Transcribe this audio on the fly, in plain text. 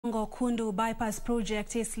Dogo Kundu bypass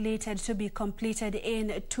project is slated to be completed in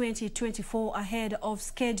 2024 ahead of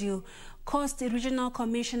schedule. Coast Regional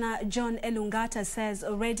Commissioner John Elungata says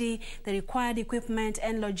already the required equipment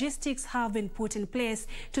and logistics have been put in place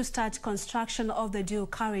to start construction of the dual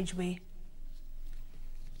carriageway.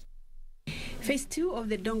 Phase 2 of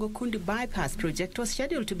the Dogo Kundu bypass project was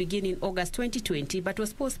scheduled to begin in August 2020 but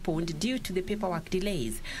was postponed due to the paperwork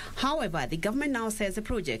delays. However, the government now says the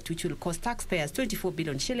project, which will cost taxpayers 24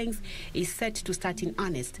 billion shillings, is set to start in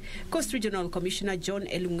earnest. Coast Regional Commissioner John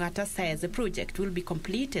Elungata says the project will be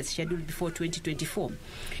complete as scheduled before 2024.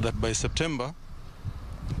 That by September,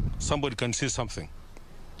 somebody can see something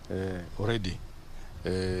already,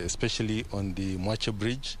 especially on the Mwache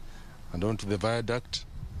Bridge and onto the viaduct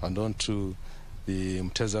and onto the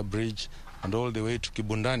Mteza Bridge and all the way to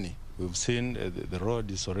Kibundani. We've seen the road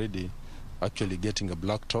is already actually getting a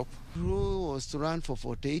black top. The road was to run for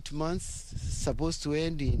 48 months, supposed to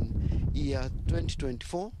end in year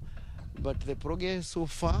 2024, but the progress so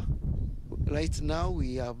far, right now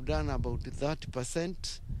we have done about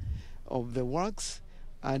 30% of the works,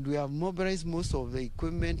 and we have mobilized most of the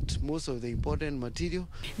equipment, most of the important material.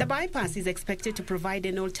 The bypass is expected to provide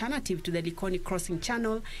an alternative to the Likoni crossing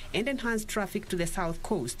channel and enhance traffic to the south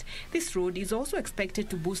coast. This road is also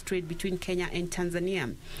expected to boost trade between Kenya and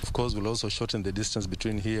Tanzania. Of course, we'll also shorten the distance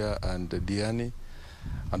between here and Diani.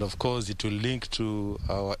 And of course, it will link to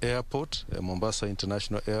our airport, Mombasa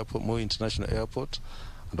International Airport, Moi International Airport,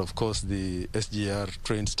 and of course the SGR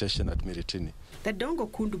train station at Miritini. The Dogo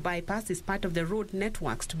Kundu bypass is part of the road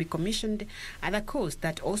networks to be commissioned at the coast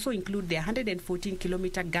that also include the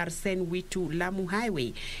 114-kilometer Garsen-Witu-Lamu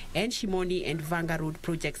Highway and Shimoni and Vanga Road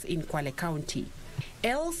projects in Kwale County.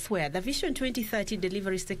 Elsewhere, the Vision 2030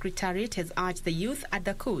 Delivery Secretariat has urged the youth at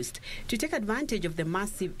the coast to take advantage of the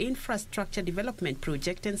massive infrastructure development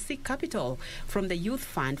project and seek capital from the Youth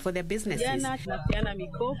Fund for their businesses. Tunapeana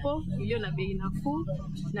mikopo iliyo na bei nafuu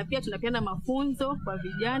na pia tunapeana mafunzo kwa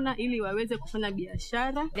vijana ili waweze kufanya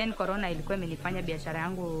biashara. Then corona ilikuwa imenifanya biashara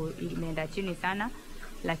yangu imeenda chini sana,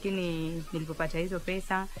 lakini nilipopata hizo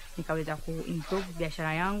pesa nikaweza kuimprove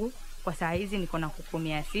biashara yangu. Kwa saa hizi niko na kuku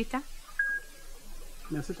 600.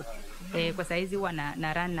 Kwa saizi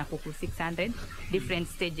wana run na kuku 600 different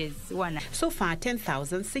stages. So far,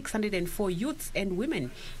 10,604 youths and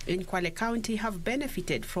women in Kwale County have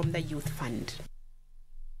benefited from the Youth Fund.